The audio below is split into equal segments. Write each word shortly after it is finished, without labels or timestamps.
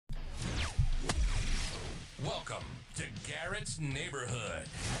Welcome to Garrett's Neighborhood,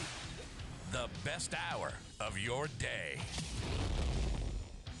 the best hour of your day.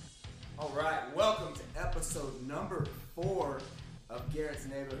 All right, welcome to episode number 4 of Garrett's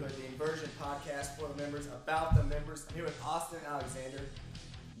Neighborhood, the Inversion podcast for the members, about the members. I'm here with Austin Alexander,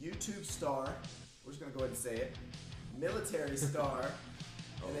 YouTube star. We're just going to go ahead and say it. Military star.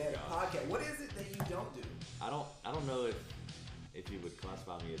 And they have a podcast. What is it that you don't do? I don't know if you would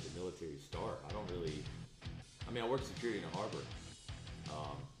classify me as a military star. I work security in a harbor.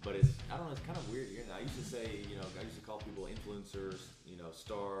 But it's kind of weird. I used to say, I used to call people influencers,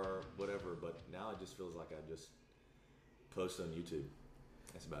 star, whatever, but now it just feels like I just post on YouTube.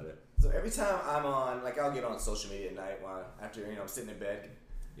 That's about it. So every time I'm on, I'll get on social media at night after, I'm sitting in bed.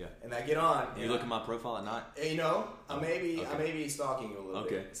 Yeah. And I get on. You look at my profile at night? I may be stalking you a little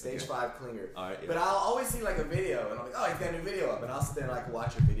bit. Stage 5 clinger. All right. Yeah. But I'll always see a video, and I'm like, oh, he's got a new video up. And I'll sit there and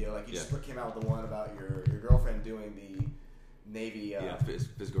watch your video. You just came out with the one about your girlfriend doing the Navy.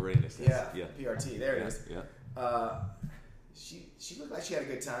 Physical readiness test. Yeah. PRT. There it is. Yeah. She looked like she had a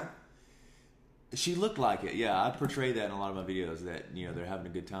good time. She looked like it, yeah. I portray that in a lot of my videos that, they're having a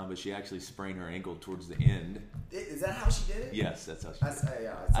good time, but she actually sprained her ankle towards the end. Is that how she did it? Yes, that's how she did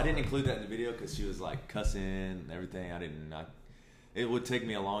it. I didn't include that in the video because she was cussing and everything. It would take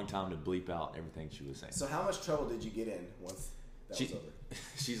me a long time to bleep out everything she was saying. So how much trouble did you get in once that was over?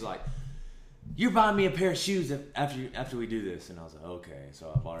 She's like, "You're buying me a pair of shoes after we do this." And I was like, okay. So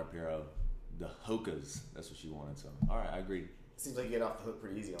I bought her a pair of the Hokas. That's what she wanted. So, all right, I agreed. Seems like you get off the hook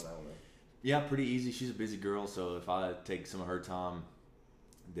pretty easy on that one, though. Yeah, pretty easy. She's a busy girl, so if I take some of her time,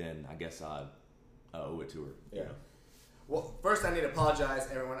 then I guess I owe it to her. Yeah. Well, first I need to apologize,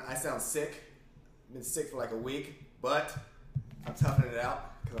 everyone. I sound sick. I've been sick for a week, but I'm toughing it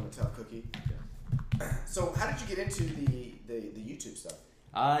out because I'm a tough cookie. Yeah. So how did you get into the YouTube stuff?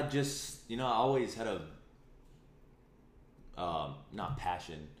 I just, I always had a, not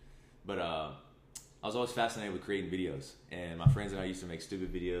passion, but I was always fascinated with creating videos, and my friends and I used to make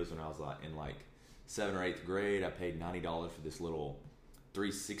stupid videos when I was in 7th or 8th grade. I paid $90 for this little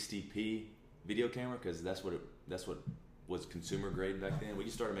 360p video camera because that's what was consumer grade back then. We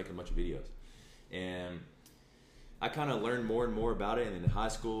just started making a bunch of videos, and I kind of learned more and more about it. And in high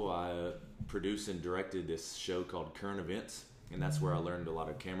school, I produced and directed this show called Current Events, and that's where I learned a lot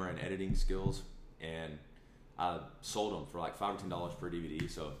of camera and editing skills. And I sold them for $5 or $10 per DVD.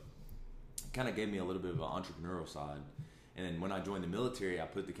 So kind of gave me a little bit of an entrepreneurial side. And then when I joined the military, I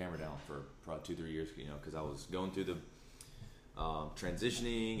put the camera down for probably 2-3 years, because I was going through the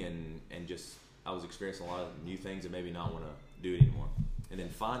transitioning and just I was experiencing a lot of new things and maybe not want to do it anymore. And then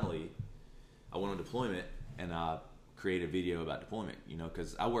finally, I went on deployment and I created a video about deployment,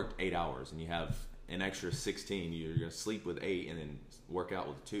 because I worked 8 hours and you have an extra 16. You're going to sleep with 8 and then work out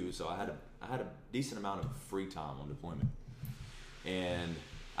with 2. So I had a decent amount of free time on deployment. And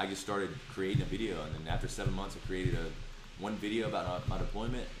I just started creating a video, and then after 7 months, I created one video about my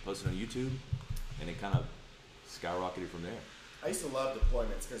deployment, posted on YouTube, and it kind of skyrocketed from there. I used to love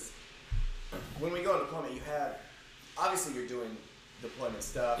deployments because when we go on deployment, obviously you're doing deployment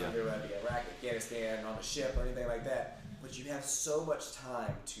stuff, Yeah. You're ready to get Iraq, Afghanistan, on a ship or anything like that, but you have so much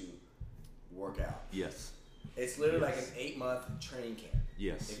time to work out. Yes. It's literally like an 8-month training camp.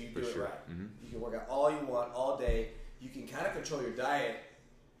 Yes, if you do for it sure. right. Mm-hmm. You can work out all you want all day. You can kind of control your diet.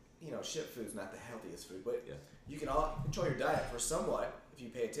 Ship food's not the healthiest food, but you can all control your diet for somewhat if you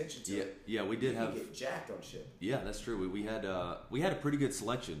pay attention to it. Yeah, we did you can get jacked on ship. Yeah, that's true. We had a pretty good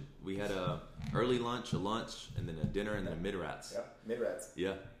selection. We had a early lunch, a lunch, and then a dinner, and then a mid-rats. Yeah, mid-rats.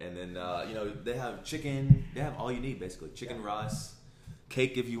 Yeah, and then they have chicken. They have all you need basically: chicken, rice,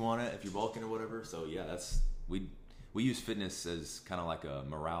 cake if you want it, if you're bulking or whatever. So yeah, we use fitness as kind of like a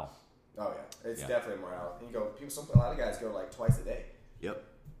morale. Oh yeah, it's definitely morale. You go. A lot of guys go twice a day. Yep.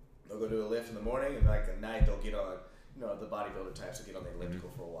 They'll go do a lift in the morning, and at night they'll get on. The bodybuilder types will get on the elliptical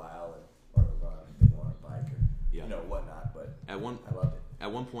for a while, or they go on a bike or whatnot. But I loved it. At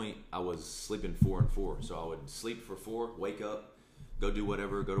one point, I was sleeping 4 and 4, so I would sleep for 4, wake up, go do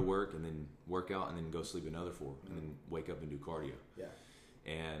whatever, go to work, and then work out, and then go sleep another 4, and then wake up and do cardio. Yeah.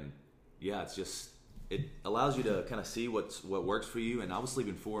 And it's just it allows you to kind of see what works for you. And I was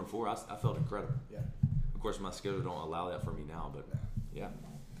sleeping 4 and 4. I felt incredible. Yeah. Of course, my schedule don't allow that for me now, but yeah.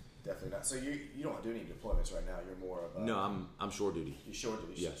 Definitely not. So you don't do any deployments right now. You're more of no. I'm shore duty. You're shore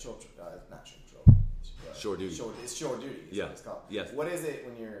duty. Yeah. Not shore patrol. Shore duty. It's shore duty. Is what it's called. Yes. What is it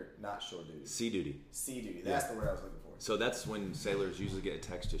when you're not shore duty? Sea duty. Sea duty. That's the word I was looking for. So that's when sailors usually get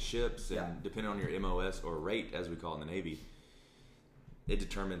attached to ships, and depending on your MOS or rate, as we call it in the Navy, it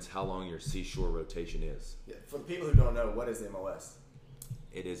determines how long your seashore rotation is. Yeah. For the people who don't know, what is MOS?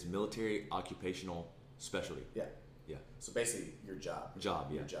 It is military occupational specialty. Yeah. Yeah. So basically, your job. Job.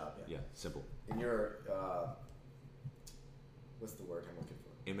 Yeah. Your job. Yeah. Yeah. Simple. And your what's the word I'm looking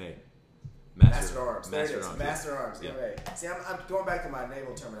for? MA. Master of Arms. There Master it is. of Arms. Master of Arms. Yeah. MA. See, I'm going back to my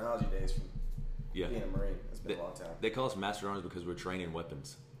naval terminology days from Yeah. being a Marine. It's been a long time. They call us Master of Arms because we're training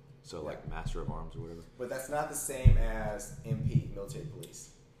weapons. So like Master of Arms or whatever. But that's not the same as MP, military police.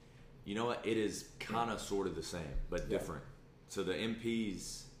 You know what? It is kind of sort of the same, but Yeah. different. So the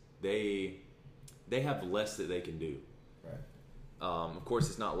MPs, they have less that they can do. Right. Of course,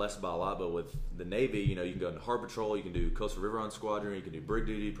 it's not less by a lot, but with the Navy, you know, you can go into Harbor Patrol, you can do Coastal River on Squadron, you can do brig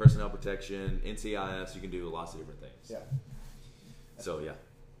duty, personnel protection, NCIS, you can do lots of different things. Yeah. So yeah,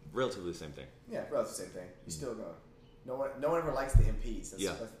 relatively the same thing. Yeah, bro, it's the same thing. You're still going. No one ever likes the MPs.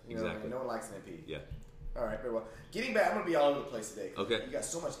 Yeah, you know, exactly. No one likes an MP. Yeah. All right, very well. Getting back, I'm going to be all over the place today. Okay. You got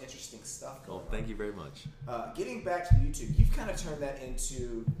so much interesting stuff going Well, thank you very much. on. Getting back to YouTube, you've kind of turned that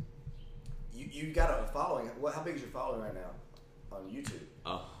into. You got a following. How big is your following right now on YouTube?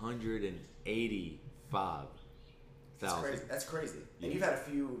 185,000. That's crazy. Yeah. And you've had a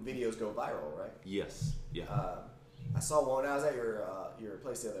few videos go viral, right? Yes. Yeah. I saw one. I was at your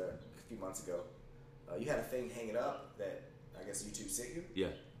place a few months ago. You had a thing hanging up that I guess YouTube sent you.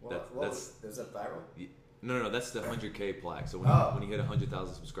 Yeah. Was that viral? No, that's the 100K plaque. So when you hit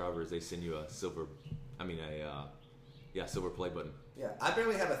 100,000 subscribers, they send you a silver play button. Yeah, I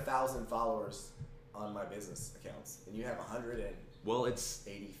barely have 1,000 followers on my business accounts, and you have 185. Well,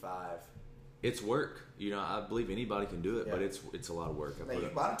 it's work. You know, I believe anybody can do it, but it's a lot of work. Now you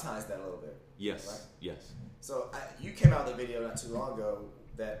monetized that a little bit. Yes. Right? Yes. So you came out with a video not too long ago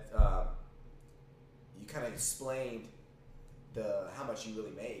that you kind of explained how much you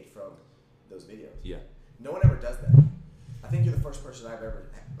really made from those videos. Yeah. No one ever does that. I think you're the first person I've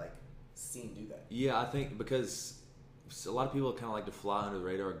ever seen do that. Yeah, I think because a lot of people kind of like to fly under the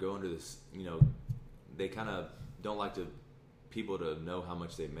radar, go under this. You know, they kind of don't like people to know how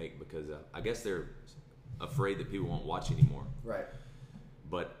much they make because I guess they're afraid that people won't watch anymore. Right.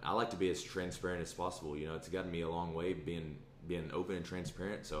 But I like to be as transparent as possible. You know, it's gotten me a long way being open and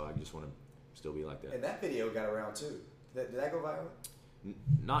transparent. So I just want to still be like that. And that video got around too. Did that go viral?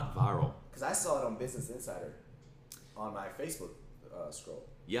 Not viral. Because I saw it on Business Insider on my Facebook scroll.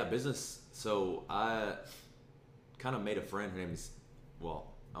 Yeah, business. So I kind of made a friend. Her name's,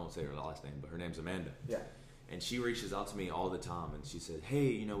 well, I won't say her last name, but her name's Amanda. Yeah. And she reaches out to me all the time, and she said, "Hey,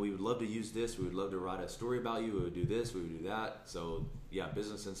 you know, we would love to use this. We would love to write a story about you. We would do this. We would do that." So yeah,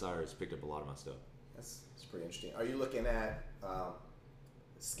 Business Insider has picked up a lot of my stuff. That's pretty interesting. Are you looking at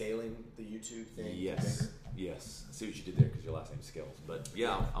scaling the YouTube thing? Yes. Yes. I see what you did there because your last name is Scales. But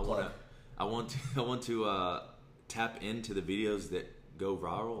yeah, I want to tap into the videos that go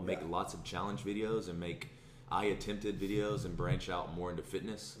viral, and make lots of challenge videos, and make I attempted videos, and branch out more into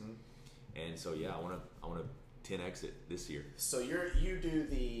fitness. Mm-hmm. And so yeah, I want to 10x it this year. So you do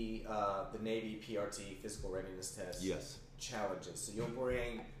the Navy PRT physical readiness test. Yes. Challenges. So you'll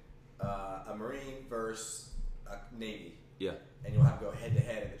bring a Marine versus a Navy. Yeah. And you'll have to go head to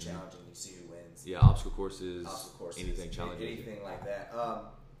head in the challenge, and you see who wins. Yeah, obstacle courses, anything challenging, anything like that.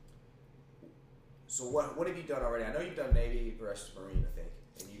 So what have you done already? I know you've done Navy versus Marine, I think,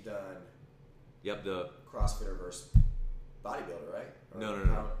 and you've done. Yep, the CrossFitter versus bodybuilder, right?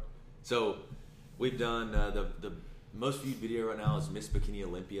 No. So we've done the most viewed video right now is Miss Bikini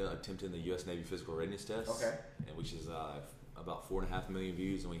Olympia attempting the U.S. Navy physical readiness test. Okay. And which is about 4.5 million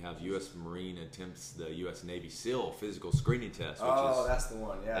views, and we have U.S. Marine attempts the U.S. Navy SEAL physical screening test. Which that's the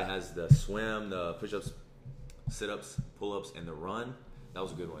one. Yeah. It has the swim, the push-ups, sit-ups, pull-ups, and the run. That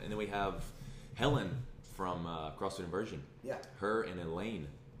was a good one. And then we have Helen from CrossFit Inversion. Yeah. Her and Elaine.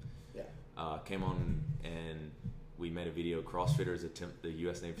 Yeah. Came on and we made a video. CrossFitters attempt the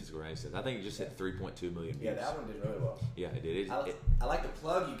U.S. Navy physical readiness test. I think it just hit 3.2 million views. Yeah, that one did really well. Yeah, it did. I like the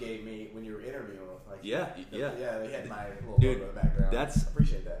plug you gave me when you were interviewing. Yeah. They had my little Dude, logo in the background. I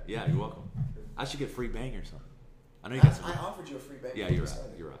appreciate that. Yeah, you're welcome. I should get free bang or something. I know you got some. I offered you a free bang. Yeah, you're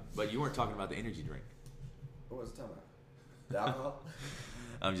right. You're right. But you weren't talking about the energy drink. What was it talking about? The alcohol?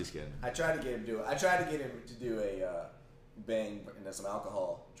 I'm just kidding. I tried to get him to do a bang and some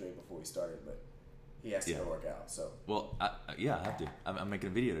alcohol drink before we started, but he has to go work out. So. Well, I have to. I'm making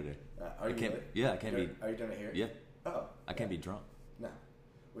a video today. Are you really? Yeah, I can't be. Are you doing it here? Yeah. Oh. I can't be drunk. No.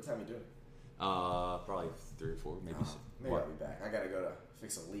 What time are you doing? Probably 3 or 4, maybe. Maybe I'll be back. I gotta go to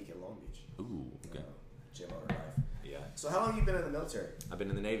fix a leak in Long Beach. Ooh, okay. Gym owner life. Yeah. So how long have you been in the military? I've been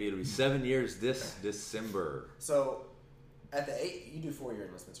in the Navy. It'll be 7 years this December. So, at the 8, you do 4-year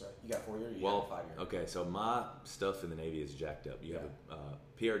enlistments, right? You got 4 years. You got 5 years. Okay. So my stuff in the Navy is jacked up. You have a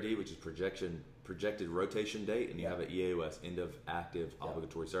PRD, which is projected rotation date, and you have an EAOS, end of active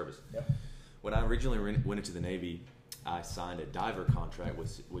obligatory service. Yep. when I originally went into the Navy, I signed a diver contract,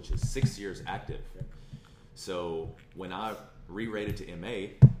 which is 6 years active. Okay. So when I re-rated to MA,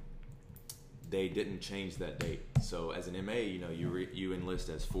 they didn't change that date. So as an MA, you enlist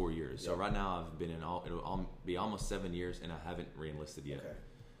as 4 years. So right now I've been it'll be almost 7 years, and I haven't re-enlisted yet. Okay.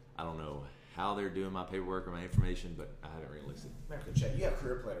 I don't know how they're doing my paperwork or my information, but I haven't re-enlisted. I have to check. You have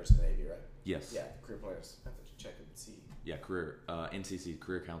career planners in the Navy, right? Yes. Yeah, career planners. I have to check and see. Yeah, NCC,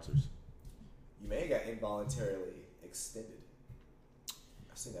 career counselors. You may have got involuntarily extended.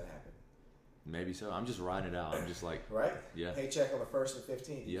 I've seen that happen. Maybe so. I'm just riding it out. I'm just like, right? Yeah. Paycheck on the 1st and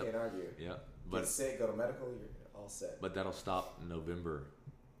 15th. You can't argue. Yeah. Get sick, go to medical, you're all set. But that'll stop November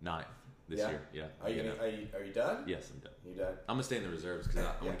 9th this year. Yeah. Are you done? Yes, I'm done. You done? I'm gonna stay in the reserves because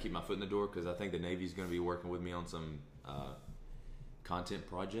I want to keep my foot in the door, because I think the Navy's gonna be working with me on some content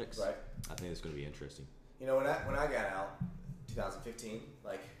projects. Right. I think it's gonna be interesting. You know, when I got out, 2015,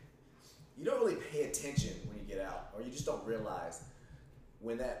 like, you don't really pay attention when you get out, or you just don't realize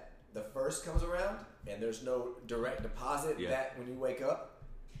when the first comes around and there's no direct deposit. That when you wake up,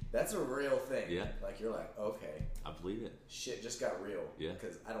 that's a real thing. Yeah. Like, you're like, okay, I believe it. shit just got real. Yeah.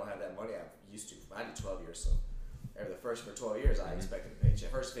 Because I don't have that money I used to. I did 12 years, so every the first for 12 years I expected a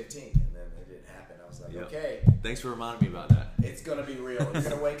paycheck. First 15, and then it didn't happen. I was like, okay, Thanks for reminding me about that. it's gonna be real. You're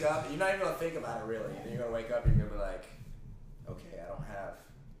gonna wake up. You're not even gonna think about it really. And then you're gonna wake up. You're gonna be like, okay, I don't have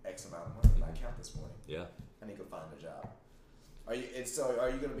X amount of money in my account this morning. Yeah. I need to go find a job. Are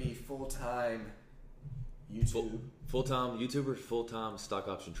you gonna be full time YouTube? Full time YouTuber, full time stock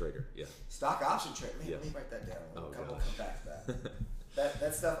option trader. Yeah. Stock option trader. Man, Yes. let me write that down. Oh, We'll come gosh. back to that.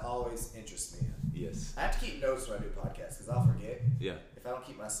 that stuff always interests me. Yes. I have to keep notes when I do podcasts because I'll forget. Yeah. If I don't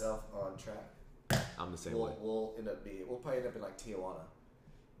keep myself on track, I'm the same way. we'll probably end up in like Tijuana.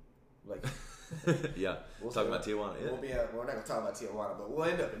 Like, Yeah. we'll Talking about Tijuana. Yeah. we're not gonna talk about Tijuana, but we'll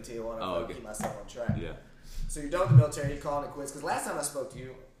end up in Tijuana if I don't keep myself on track. Yeah. So you're done with the military, you're calling it quits. Because last time I spoke to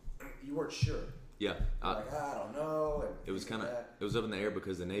you, you weren't sure. Yeah. You're like, I don't know. And It was things like that. it was up in the air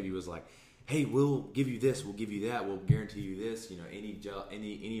because the Navy was like, hey, we'll give you this, we'll give you that, we'll guarantee you this, any job,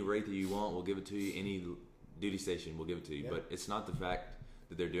 any rate that you want, we'll give it to you, any duty station, we'll give it to you. Yeah. But it's not the fact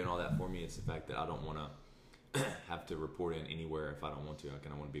that they're doing all that for me, it's the fact that I don't want to have to report in anywhere if I don't want to. I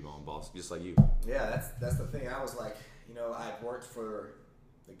kind of want to be my own boss, just like you. Yeah, that's the thing. I was like, I've worked for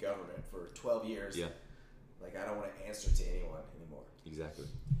the government for 12 years. Yeah. Like, I don't want to answer to anyone anymore. Exactly.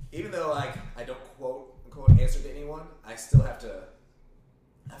 Even though, like, I don't quote unquote answer to anyone, I still have to.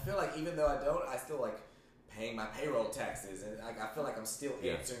 I feel like even though I don't, I still like paying my payroll taxes, and I feel like I'm still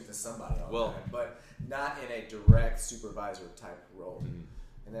answering to somebody all the time, but not in a direct supervisor type role. Mhm.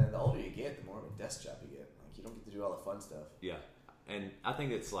 And then the older you get, the more of a desk job you get. Like, you don't get to do all the fun stuff. Yeah. And I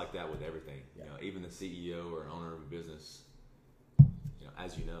think it's like that with everything. Yeah. Even the CEO or an owner of a business,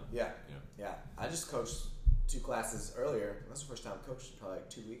 as you know. Yeah. You know. Yeah. I just coached 2 classes earlier. That's the first time I coached in probably like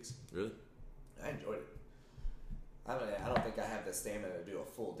 2 weeks. Really? I enjoyed it. I don't think I have the stamina to do a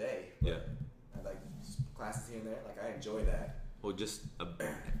full day. Yeah. I like classes here and there. Like, I enjoy that. Well, just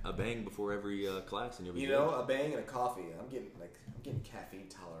a bang before every class, and you'll be good. A bang and a coffee. I'm getting caffeine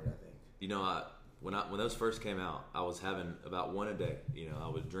tolerant, I think. When those first came out, I was having about one a day. I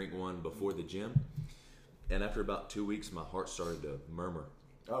would drink one before the gym, and after about 2 weeks, my heart started to murmur.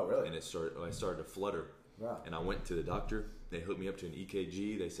 Oh, really? And I started to flutter. Wow. And I went to the doctor. They hooked me up to an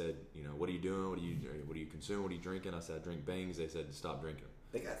EKG. They said, what are you doing? What do you consume? What are you drinking? I said, I drink bangs. They said, stop drinking.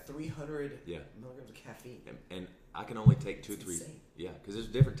 They got 300 Yeah. milligrams of caffeine. And I can only take 2 or 3. insane. Yeah, because there's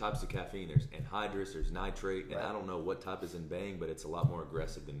different types of caffeine. There's anhydrous, there's nitrate, and Right. I don't know what type is in Bang, but it's a lot more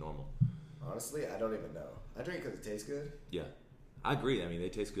aggressive than normal. Honestly, I don't even know. I drink because it tastes good. Yeah, I agree. I mean, they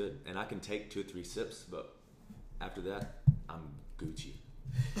taste good, and I can take 2 or 3 sips, but after that, I'm Gucci.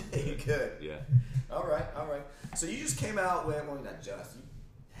 You could. Yeah. All right. So you just came out with, well, not just, you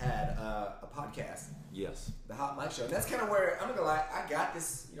had a podcast, Yes. the Hot Mic Show. And that's kind of where, I'm not going to lie, I got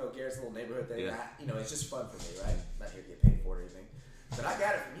this, Garrett's little neighborhood thing. Yeah. It's just fun for me, right? I'm not here to get paid for it or anything. But I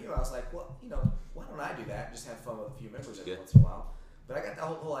got it from you. I was like, well, why don't I do that? Just have fun with a few members every Yeah. once in a while. But I got the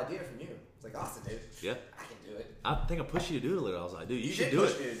whole idea from you. It's like, Austin, dude. Yeah. I can do it. I think I pushed you to do it a little. I was like, dude, you should did do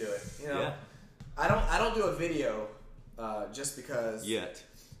push it. me to do it. Yeah. I don't do a video just because. Yet.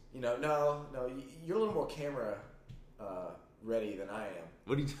 No, you're a little more camera ready than I am.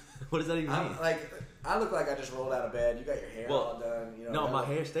 What does that even mean? I look like I just rolled out of bed. You got your hair all done. No, my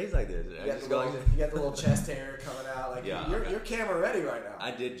hair stays like this. You got the little chest hair coming out. Like, Yeah, you're camera ready right now.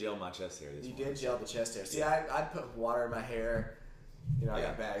 I did gel my chest hair this You morning. did gel the chest hair. See, I put water in my hair. I Yeah.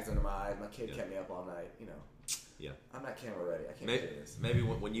 got bags under my eyes. My kid Yeah. kept me up all night. Yeah. I'm not camera ready. I can't Maybe, do this. maybe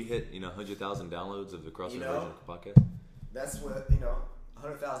when you hit 100,000 downloads of the CrossFit You know, version of the podcast. That's what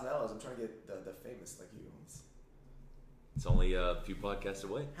 $100,000. I'm trying to get the famous like you. It's only a few podcasts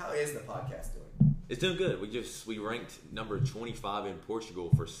away. How is the podcast doing? It's doing good. We ranked number 25 in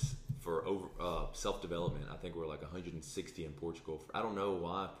Portugal for over self-development. I think we're like 160 in Portugal. I don't know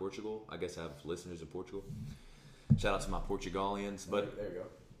why Portugal. I guess I have listeners in Portugal. Shout out to my Portugalians. But there you go.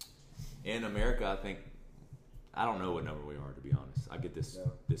 In America, I don't know what number we are, to be honest. I get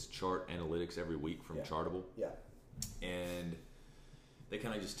this chart analytics every week from Chartable. Yeah. And they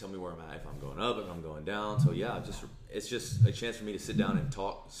kind of just tell me where I'm at, if I'm going up, if I'm going down. So it's just a chance for me to sit down and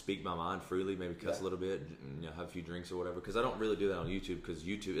talk, speak my mind freely, maybe cuss a little bit, and, have a few drinks or whatever. Because I don't really do that on YouTube, because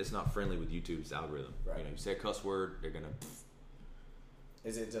YouTube, it's not friendly with YouTube's algorithm. Right. You say a cuss word, they're gonna.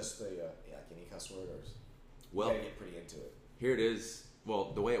 Is it just the any cuss word, or well, you gotta get pretty into it? Here it is.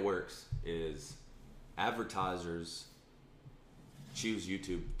 Well, the way it works is advertisers choose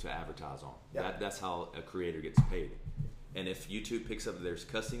YouTube to advertise on. Yeah. That's how a creator gets paid. And if YouTube picks up that there's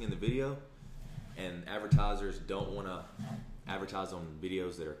cussing in the video, and advertisers don't want to advertise on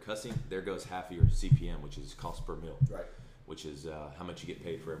videos that are cussing, there goes half of your CPM, which is cost per mil, right? Which is how much you get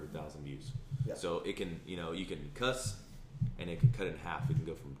paid for every 1,000 views. Yeah. So it can, you can cuss, and it can cut it in half. It can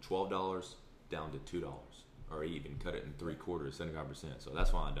go from $12 down to $2, or even cut it in 3/4, 75%. So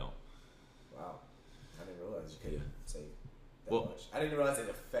that's why I don't. Wow, I didn't realize you could say that Well, much. I didn't realize it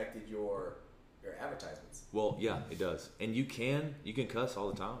affected your advertisements. Well, yeah, it does. And you can cuss all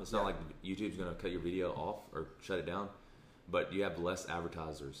the time. It's not like YouTube's going to cut your video off or shut it down, but you have less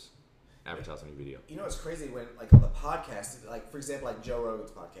advertisers advertising your video. You know what's crazy, when like on the podcast, like for example, like Joe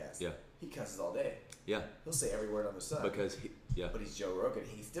Rogan's podcast, he cusses all day. Yeah. He'll say every word on the sun. Because but he's Joe Rogan.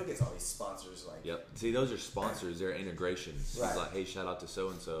 He still gets all these sponsors. Like. Yep. See, those are sponsors. They're integrations. Right. He's like, hey, shout out to so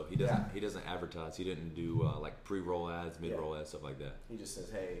and so. He doesn't advertise. He didn't do like pre-roll ads, mid-roll ads, stuff like that. He just says,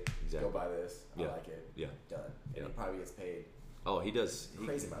 hey, Exactly. go buy this. I like it. Yeah. Done. And he probably gets paid. Oh, he does.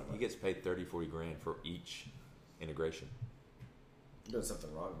 Crazy amount of money. He gets paid $30-40 grand for each integration. I'm doing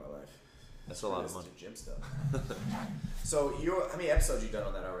something wrong in my life. That's a lot of money. Gym stuff. So how many episodes you done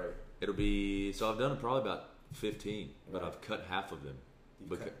on that already? It'll be I've done probably about 15, but I've cut half of them.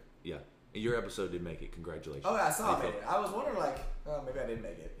 Yeah. Your episode did make it. Congratulations. Oh, yeah, I saw it. I was wondering, like, maybe I didn't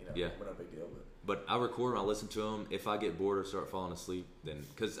make it. Yeah. No big deal. But I record them. I listen to them. If I get bored or start falling asleep, then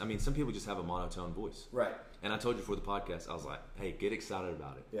because some people just have a monotone voice. Right. And I told you for the podcast, I was like, hey, get excited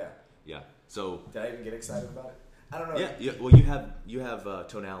about it. Yeah. Yeah. So. Did I even get excited about it? I don't know. Yeah. Well, you have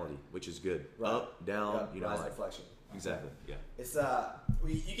tonality, which is good. Right. Up, down. Rise, inflection. Exactly. Yeah. It's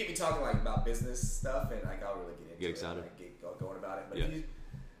you get me talking like about business stuff, and like I'll really get into Get excited. it. Like, get going about it. But if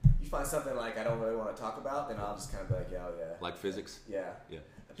you find something like I don't really want to talk about, then I'll just kind of be like, oh yeah. Like physics. Yeah. Yeah.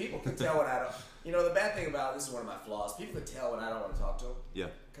 People can tell when I don't. The bad thing about this is one of my flaws. People can tell when I don't want to talk to them. Yeah.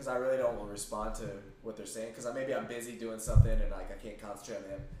 Because I really don't want to respond to what they're saying. Because maybe I'm busy doing something and like I can't concentrate on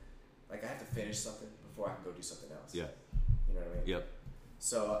them. Like I have to finish something before I can go do something else. Yeah. You know what I mean? Yep.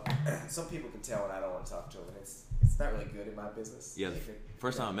 So some people can tell when I don't want to talk to them, and it's not really good in my business. Yeah.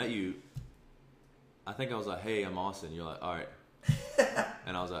 First time I met you, I think I was like, "Hey, I'm Austin." You're like, "All right,"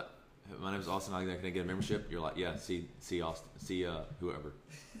 and I was like, "My name is Austin. Can I get a membership?" You're like, "Yeah, see Austin, see whoever,"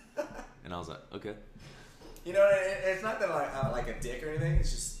 and I was like, "Okay." It's not that I'm like a dick or anything. It's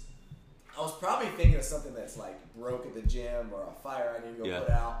just I was probably thinking of something that's like broke at the gym or a fire I need to go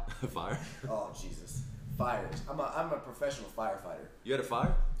put out. Fire. Oh Jesus. Fires. I'm a professional firefighter. You had a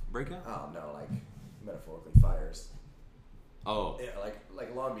fire breakout? Oh no, like metaphorically fires. Oh. Yeah,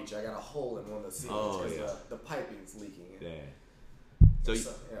 like Long Beach, I got a hole in one of the ceilings because the piping's leaking. Yeah.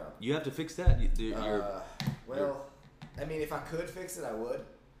 So you have to fix that. Well, I mean, if I could fix it, I would,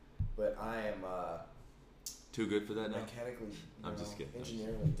 but I am too good for that now. Mechanically, I'm just kidding.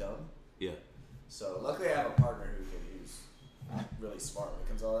 Engineeringly dumb. Yeah. So luckily, I have a partner who's really smart when it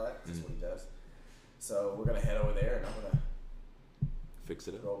comes to all that. That's what he does. So we're gonna head over there, and I'm gonna fix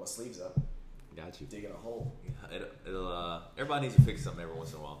it up. Roll my sleeves up. Got you. Digging a hole. It'll everybody needs to fix something every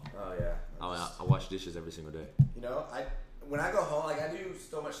once in a while. Oh yeah. I wash dishes every single day. When I go home, like I do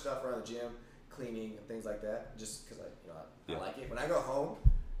so much stuff around the gym, cleaning and things like that, just because I like it. When I go home,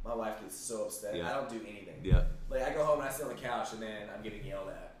 my wife gets so upset. I don't do anything. Yeah. Like I go home and I sit on the couch, and then I'm getting yelled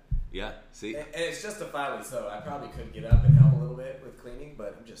at. Yeah. See. And it's justifiably so. I probably could get up and help a little bit with cleaning,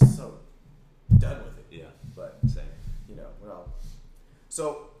 but I'm just so done with it. Yeah. But same.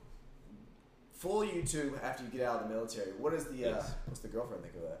 So full YouTube after you get out of the military. What is the what's the girlfriend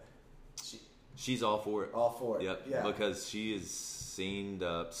think of that? She's all for it. All for it. Yep. Yeah. Because she has seen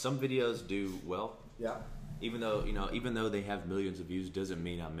some videos do well. Yeah. Even though they have millions of views, doesn't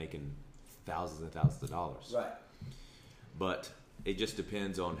mean I'm making thousands and thousands of dollars. Right. But it just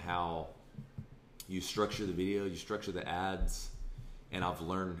depends on how you structure the video, you structure the ads, and I've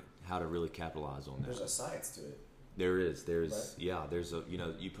learned how to really capitalize on that. There's a science to it. There's Right. there's a,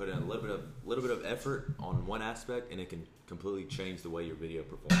 you put in a little bit of effort on one aspect, and it can completely change the way your video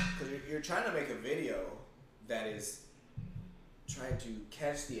performs. Because you're trying to make a video that is trying to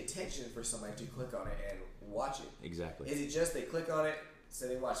catch the attention for somebody to click on it and watch it. Exactly. Is it just they click on it, so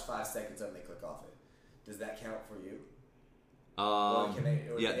they watch 5 seconds and they click off it? Does that count for you? Or can they,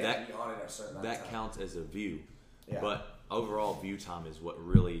 or yeah, do they have to be on it a certain amount of that time? counts as a view, Yeah. but overall view time is what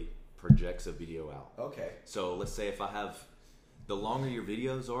really projects a video out. Okay. So let's say if I have, the longer your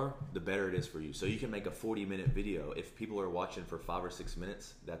videos are, the better it is for you. So you can make a 40-minute video. If people are watching for 5 or 6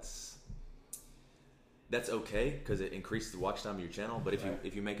 minutes, that's okay because it increases the watch time of your channel. But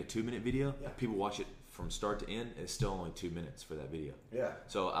if you make a 2-minute video, Yeah. people watch it from start to end, it's still only 2 minutes for that video. Yeah.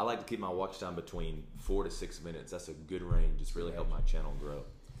 So I like to keep my watch time between 4 to 6 minutes. That's a good range. It's really helped my channel grow.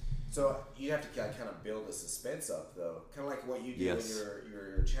 So you have to kind of build a suspense up, though. Kind of like what you do Yes. in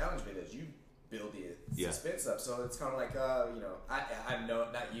your challenge videos. You build the Yeah. suspense up. So it's kind of like, I know,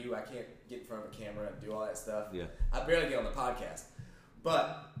 not you. I can't get in front of a camera and do all that stuff. Yeah. I barely get on the podcast.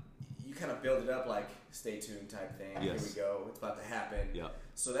 But you kind of build it up like stay tuned type thing. Yes. Here we go. It's about to happen. Yeah.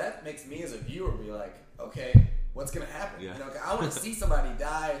 So that makes me as a viewer be like, okay, what's going to happen? Yeah. You know, I want to see somebody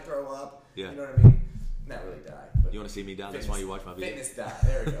die or throw up. Yeah. You know what I mean? Not really die. But You want to see me die? That's why you watch my video. Fitness die.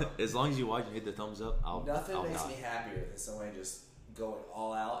 There we go. As long as you watch and hit the thumbs up, I'll Nothing makes die. me happier than somebody just going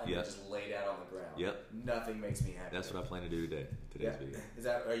all out and Yep. just laid out on the ground. Yep. Nothing makes me happier. That's what I plan to do today. Yeah. Today's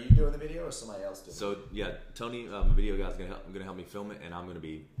video. Are you doing the video or somebody else doing it? So yeah, Tony, my video guy's gonna help me film it, and I'm gonna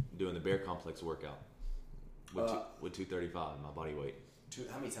be doing the Bear Complex workout with 235 my body weight.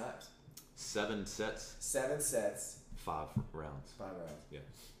 How many times? 7 sets, 7 sets, 5 rounds. 5 rounds. Yeah.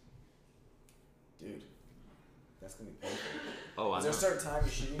 Dude, that's going to be painful. Oh, Is there a certain time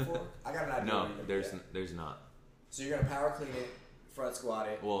you're shooting for? I got an idea. No, what you're gonna do yet. there's not. So you're going to power clean it, front squat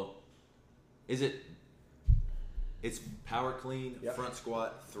it. Well, it's power clean, Yep. front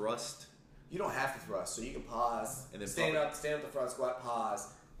squat, thrust. You don't have to thrust, so you can pause, And then stand up the front squat, pause,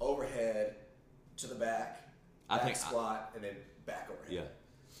 overhead to the back, squat, and then back overhead.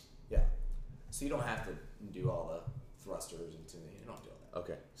 Yeah. Yeah. So you don't have to do all the thrusters and you don't do all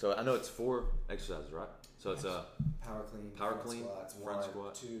that. Okay. So I know it's 4 exercises, right? So it's Power clean, Power front clean, squats, front 1,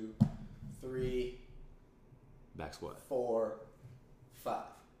 squat. 2, 3, back squat. 4, 5.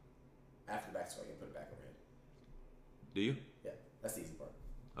 After the back squat, you can put it back overhead. Do you? Yeah, that's the easy part.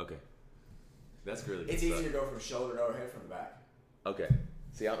 Okay. That's really good It's stuff. easier to go from shoulder to overhead from the back. Okay.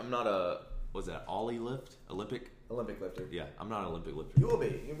 See, I'm not what's that, Ollie lift? Olympic? Olympic lifter. Yeah, I'm not an Olympic lifter. You will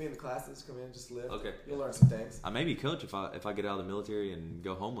be. You'll be in the classes. Come in, just lift. Okay. You'll learn some things. I may be coach if I get out of the military and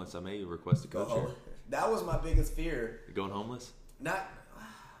go homeless. I may request a Go coach here. home. That was my biggest fear. You're going homeless? Not.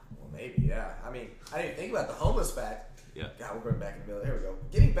 Well, maybe. Yeah. I mean, I didn't think about the homeless fact. Yeah. God, we're going back in the military. Here we go.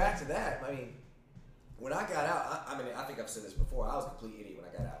 Getting back to that. I mean, when I got out, I think I've said this before. I was a complete idiot when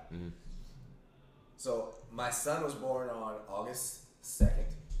I got out. Mm-hmm. So my son was born on August 2nd.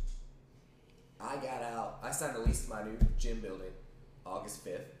 I got out. I signed the lease to my new gym building August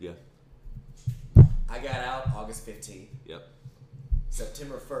 5th. Yeah. I got out August 15th. Yep.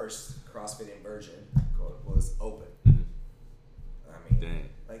 September 1st, CrossFit Inversion was open. Mm-hmm. I mean, Dang.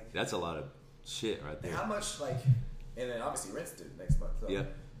 like, That's a lot of shit right there. how much, like, and then obviously rent's due next month. So, Yeah.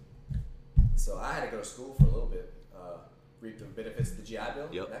 So I had to go to school for a little bit, reap the benefits of the GI Bill.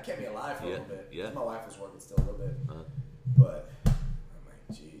 Yep. That kept me alive for a Yeah, little bit. yeah. 'Cause my wife was working still a little bit. Uh-huh. But I'm like,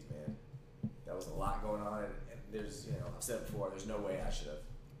 geez, man, that was a lot going on. And there's, I've said it before, there's no way I should have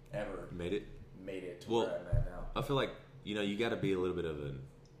ever Made it? made it to Well, where I'm at now. I feel like, you got to be a little bit of an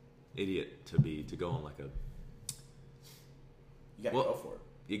idiot to go on like a... You got to well, go for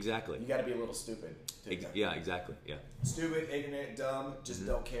it. Exactly. You got to be a little stupid. Yeah, exactly. Yeah. Stupid, ignorant, dumb, just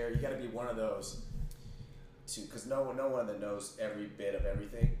don't care. You got to be one of those. Because no one that knows every bit of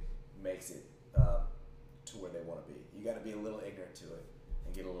everything makes it to where they want to be. You got to be a little ignorant to it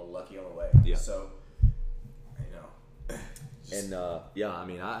and get a little lucky on the way. Yeah. So, And I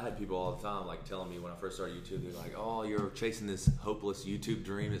mean, I had people all the time like telling me when I first started YouTube, they're like, "Oh, you're chasing this hopeless YouTube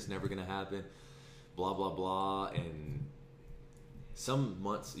dream. It's never gonna happen." Blah blah blah. And some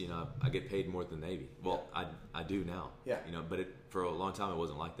months, I get paid more than Navy. Well, I do now. Yeah. But for a long time, it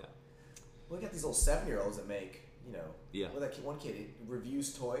wasn't like that. well, you got these little 7-year-olds that make, Yeah. Well, that one kid he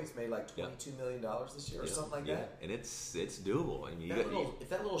reviews toys, made like $22 million this year or something like that. And it's doable. I mean, If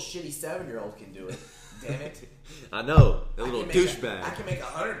that little shitty 7-year-old can do it, damn it. I know that little I can make douchebag. I can make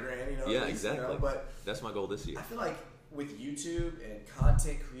 $100,000, Yeah, at least, exactly. But That's my goal this year. I feel like with YouTube and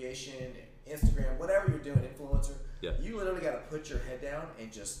content creation, and Instagram, whatever you're doing, influencer, Yeah. you literally got to put your head down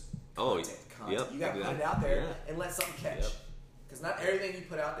and just Oh, content. yep, You got to put it exactly. out there Yeah. and let something catch. Yep. Because not everything you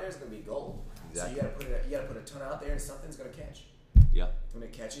put out there is going to be gold. Exactly. So you got to put a ton out there, and something's going to catch. Yeah. When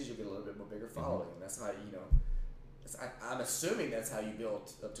it catches, you'll get a little bit more bigger following, and that's how I'm assuming that's how you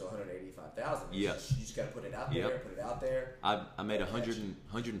built up to 185,000. Yes. You just got to put it out there. Put it out there. I made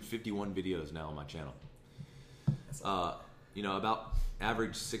 151 videos now on my channel. About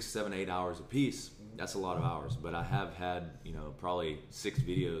average 6, 7, 8 hours a piece. That's a lot of hours, but I have had probably 6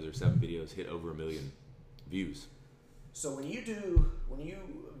 videos or 7 videos hit over 1 million views. So when you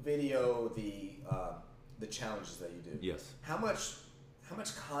video the challenges that you do, yes, how much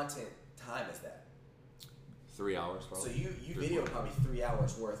content time is that? 3 hours probably. So you video probably 3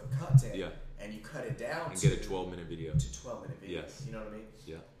 hours worth of content, yeah, and you cut it down and to get a 12-minute video. To 12-minute video. Yes. You know what I mean?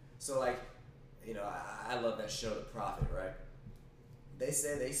 Yeah. So like, I love that show, The Profit, right? They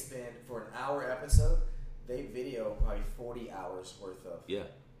say they spend, for an hour episode, they video probably 40 hours worth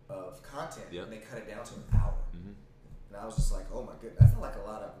of content, and they cut it down to an hour. Mm-hmm. And I was just like, oh my goodness, that felt like a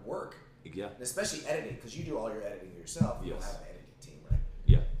lot of work. Yeah. And especially editing, because you do all your editing yourself. You don't have an editing team, right?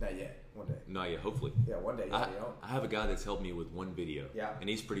 Yeah. Not yet. One day. Not yet, hopefully. Yeah, one day. I have a guy that's helped me with one video. Yeah. And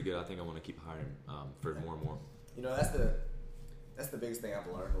he's pretty good. I think I want to keep hiring for more and more. That's the biggest thing I've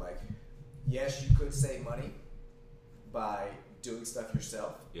learned. Like, yes, you could save money by doing stuff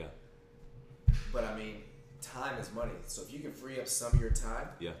yourself. Yeah. But I mean, time is money. So if you can free up some of your time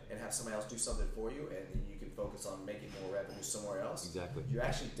and have somebody else do something for you, and then you can focus on making more revenue somewhere else. Exactly. You're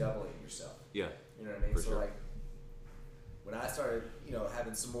actually doubling yourself. Yeah. You know what I mean? For sure. Like, when I started,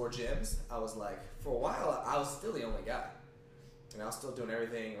 having some more gyms, I was like, for a while, I was still the only guy. And I was still doing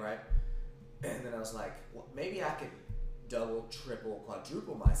everything, right? And then I was like, well, maybe I could double, triple,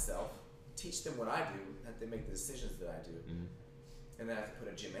 quadruple myself, teach them what I do, have they make the decisions that I do. Mm-hmm. And then I have to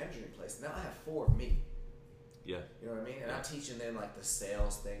put a gym manager in place. Now I have 4 of me. Yeah. You know what I mean? And I'm teaching them like the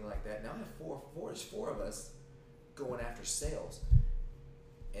sales thing like that. Now I have 4 of us going after sales.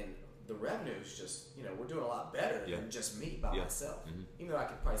 And the revenue is just, we're doing a lot better than just me by myself. Mm-hmm. Even though I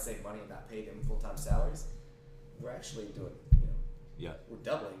could probably save money and not pay them full-time salaries, we're actually doing, we're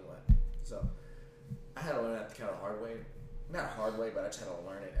doubling what. So I had to learn that kind of hard way. Not a hard way, but I try to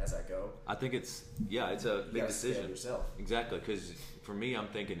learn it as I go. I think it's a big decision. Yourself. Exactly, because for me, I'm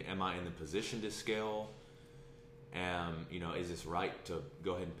thinking, am I in the position to scale? Is this right to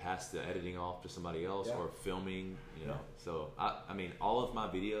go ahead and pass the editing off to somebody else or filming? So I mean, all of my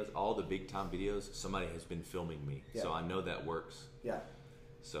videos, all the big time videos, somebody has been filming me, so I know that works. Yeah.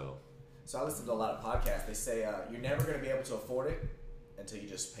 So I listen to a lot of podcasts. They say you're never going to be able to afford it until you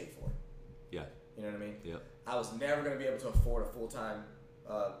just pay for it. Yeah. You know what I mean? Yeah. I was never going to be able to afford a full-time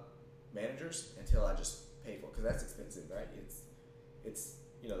managers until I just paid for it, because that's expensive, right? It's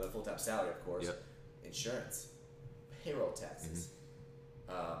the full-time salary, of course, insurance, payroll taxes,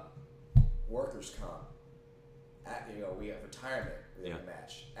 workers' comp, we have retirement, we have a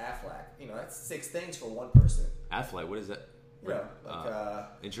match, Aflac. That's 6 things for one person. Aflac, what is that? Insurance.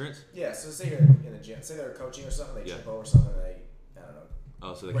 Insurance? Yeah. So say you're in the gym, say they're coaching or something, they trip over something, I don't know.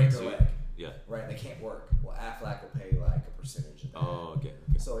 Oh, so they break can't their sue leg. Yeah. Right, and they can't work. Well, Aflac will pay like a percentage of that. Oh, okay.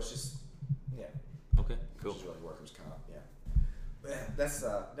 So it's just, Okay, cool. Which is really workers' comp, But that's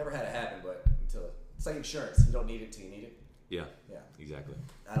never had it happen, but until it's like insurance, you don't need it till you need it. Yeah. Yeah. Exactly.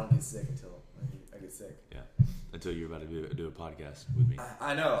 I don't get sick until I get sick. Yeah. Until you're about to do a podcast with me.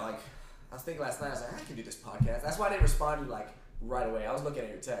 I know. Like, I was thinking last night, I was like, I can do this podcast. That's why I didn't respond to you like right away. I was looking at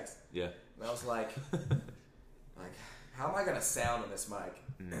your text. Yeah. And I was like, how am I gonna sound on this mic?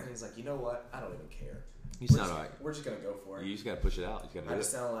 And he's like, you know what? I don't even care. You sound all right. We're just gonna go for it. You just gotta push it out. You gotta I do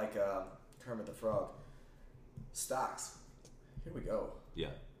just it. sound like Kermit the Frog. Stocks. Here we go. Yeah.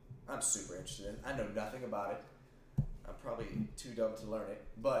 I'm super interested in it. I know nothing about it. I'm probably too dumb to learn it.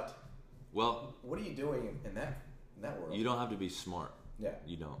 But what are you doing in that world? You don't have to be smart. Yeah.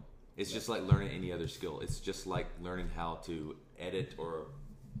 You don't. It's just like learning any other skill. It's just like learning how to edit or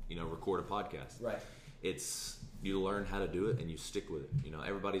record a podcast. Right. It's you learn how to do it and you stick with it.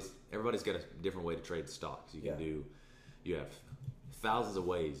 Everybody's got a different way to trade stocks. You have thousands of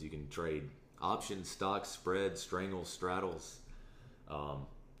ways you can trade options, stocks, spreads, strangles, straddles,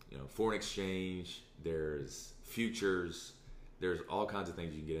 foreign exchange. There's futures. There's all kinds of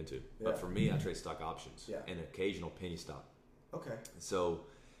things you can get into. Yeah. But for me, I trade stock options and occasional penny stock. Okay. So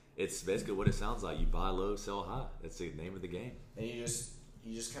it's basically what it sounds like. You buy low, sell high. That's the name of the game. And you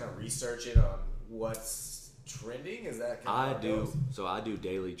just kind of research it on what's trending. Is that kind of I do? So I do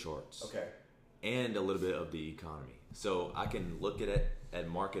daily charts. Okay. And a little bit of the economy. So I can look at it at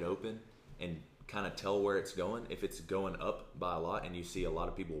market open and kind of tell where it's going. If it's going up by a lot and you see a lot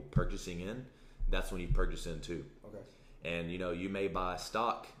of people purchasing in, that's when you purchase in too. Okay. And you may buy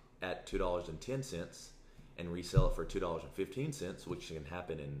stock at $2.10, and resell it for $2.15, which can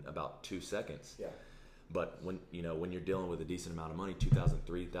happen in about 2 seconds. Yeah. But when you're dealing with a decent amount of money, $2,000,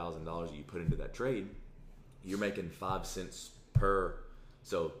 $3,000 that you put into that trade, you're making 5 cents per.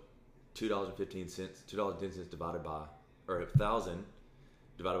 So $2.10 divided by, or 1,000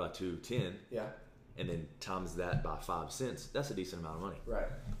 divided by 210. Yeah. And then times that by 5 cents. That's a decent amount of money. Right.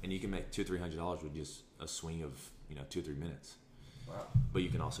 And you can make $200-$300 with just a swing of 2-3 minutes. Wow. But you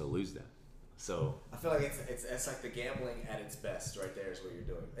can also lose that. So I feel like it's like the gambling at its best. Right there is what you're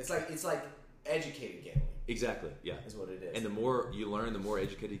doing. It's like educated gambling. exactly, yeah, Is what it is. and the more you learn, the more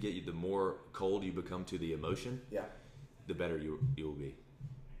educated you get, the more cold you become to the emotion, yeah. the better you will be.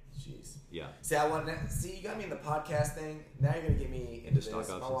 Jeez. Yeah. See, you got me in the podcast thing. Now you're gonna get me into stock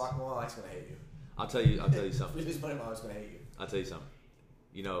this. options. My wife's gonna hate you. I'll tell you If something. you lose money, my wife's gonna hate you. I'll tell you something.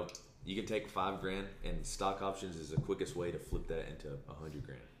 You can take $5,000, and stock options is the quickest way to flip that into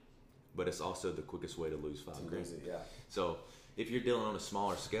 $100,000. But it's also the quickest way to lose To $5,000. lose it, yeah. So if you're dealing on a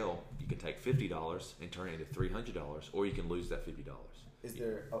smaller scale, you can take $50 and turn it into $300, or you can lose that $50. Is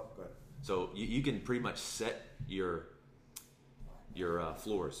there? Oh, go ahead. So you can pretty much set your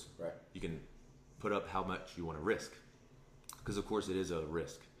floors. Right. You can put up how much you want to risk, because of course it is a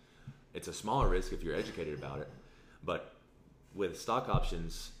risk. It's a smaller risk if you're educated about it, but with stock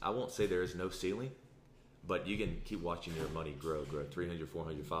options, I won't say there is no ceiling, but you can keep watching your money grow 300,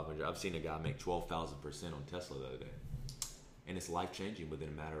 400, 500. I've seen a guy make 12,000% on Tesla the other day, and it's life changing within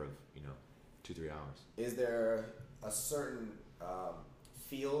a matter of 2-3 hours. Is there a certain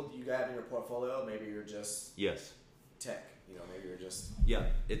field you got in your portfolio? Maybe you're just Yes. tech. Maybe you're just Yeah,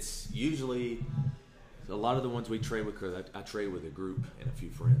 it's usually a lot of the ones we trade with. Cause I trade with a group and a few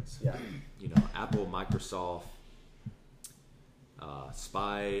friends. yeah. Apple, Microsoft,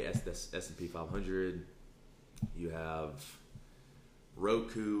 SPY, S&P 500. You have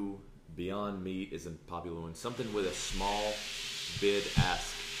Roku. Beyond Meat is a popular one. Something with a small bid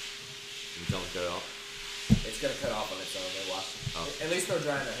ask. Can you tell me to cut it off? It's gonna cut off on its own. They watch. Oh. At least they're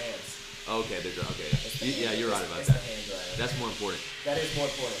drying their hands. Okay, they're dry. Okay, It's the yeah, hand- you're right it's- about it's that. the hand dryer. That's more important. That is more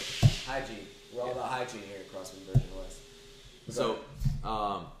important. Hygiene. We're all about hygiene here at CrossFit Virgin West. So,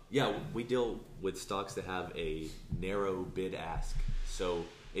 we deal with stocks that have a narrow bid ask. So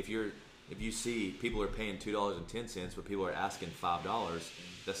if you see people are paying $2.10, but people are asking $5,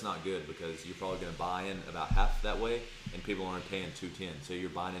 that's not good, because you're probably going to buy in about half that way, and people aren't paying $2.10. So you're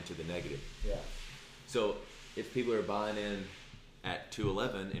buying into the negative. Yeah. So if people are buying in at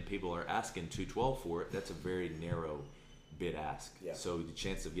 $2.11 and people are asking $2.12 for it, that's a very narrow bid ask. Yeah. So the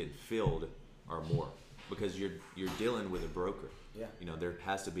chance of getting filled are more, because you're dealing with a broker. Yeah. There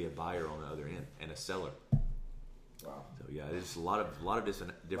has to be a buyer on the other end and a seller. Wow. So yeah, there's a lot of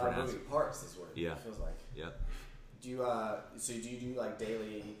different A lot of answers. moving parts is what Yeah. it feels like. Yeah. Do you do you do like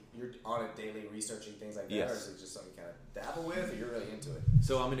daily? You're on it daily, researching things like that, Yes. or is it just something you kind of dabble with, or you're really into it?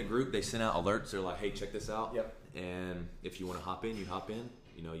 So I'm in a group. They send out alerts. They're like, "Hey, check this out." Yep. And if you want to hop in, you hop in.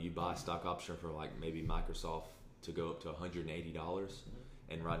 You buy a stock option for like maybe Microsoft to go up to $180,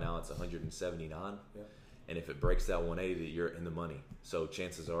 and right now it's $179. Yeah. And if it breaks that 180, you're in the money. So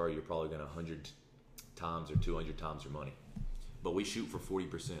chances are you're probably going to 100 times or 200 times your money. But we shoot for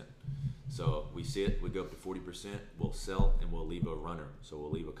 40%. So we see it, we go up to 40%, we'll sell, and we'll leave a runner. So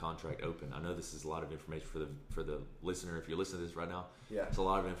we'll leave a contract open. I know this is a lot of information for the listener. If you're listening to this right now, Yeah. it's a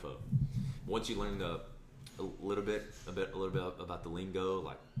lot of info. Once you learn a little bit about the lingo,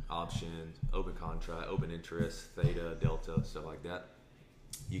 like option, open contract, open interest, theta, delta, stuff like that,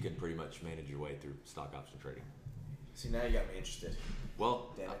 you can pretty much manage your way through stock option trading. See, now you got me interested.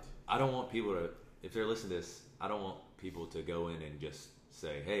 Well, Damn it. I don't want people to, if they're listening to this, I don't want people to go in and just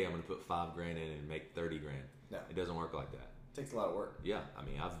say, "Hey, I'm going to put $5,000 in and make $30,000." No. It doesn't work like that. Takes a lot of work. Yeah, I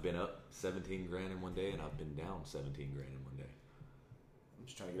mean, I've been up $17,000 in one day, and I've been down $17,000 in one day. I'm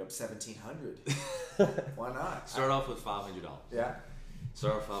just trying to get up 1,700. Why not? Start off with $500. Yeah.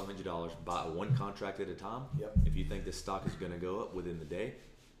 Start off $500. Buy one contract at a time. Yep. If you think this stock is going to go up within the day,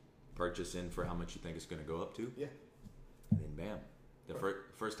 purchase in for how much you think it's going to go up to. Yeah. And then bam. The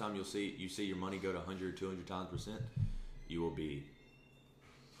first time you see your money go to 100, 200 times percent, you will be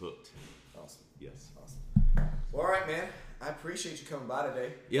hooked. Awesome. Yes. Awesome. Well, all right, man. I appreciate you coming by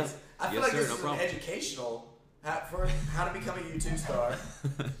today. Yeah. I feel Yes, like sir, this no is problem. an educational for how to become a YouTube star,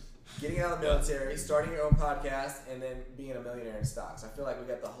 getting out of the military, starting your own podcast, and then being a millionaire in stocks. I feel like we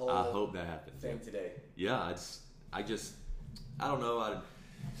got the whole I hope that happens. thing today. Yeah, I don't know.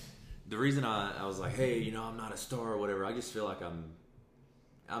 The reason I was like, hey, I'm not a star or whatever. I just feel like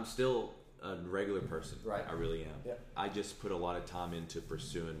I'm still a regular person. Right. I really am. Yeah. I just put a lot of time into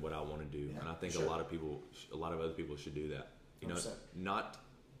pursuing what I want to do, Yeah, and I think sure. a lot of other people should do that. 100%.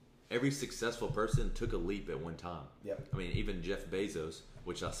 every successful person took a leap at one time. Yep. I mean, even Jeff Bezos,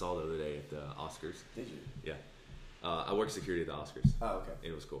 which I saw the other day at the Oscars. Did you? Yeah. I worked security at the Oscars. Oh, okay.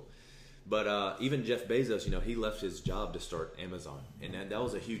 It was cool. But even Jeff Bezos, you know, he left his job to start Amazon. And that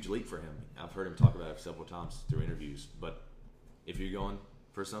was a huge leap for him. I've heard him talk about it several times through interviews. But if you're going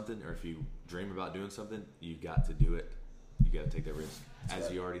for something, or if you dream about doing something, you got to do it. You got to take that risk,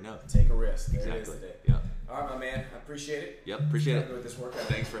 as you already know. Take a risk. There Exactly. it is today. Yeah. All right, my man. I appreciate it. Yep. Appreciate Gotta go it. with this workout.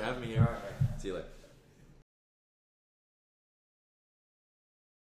 Thanks for having me here. All right, man. See you later.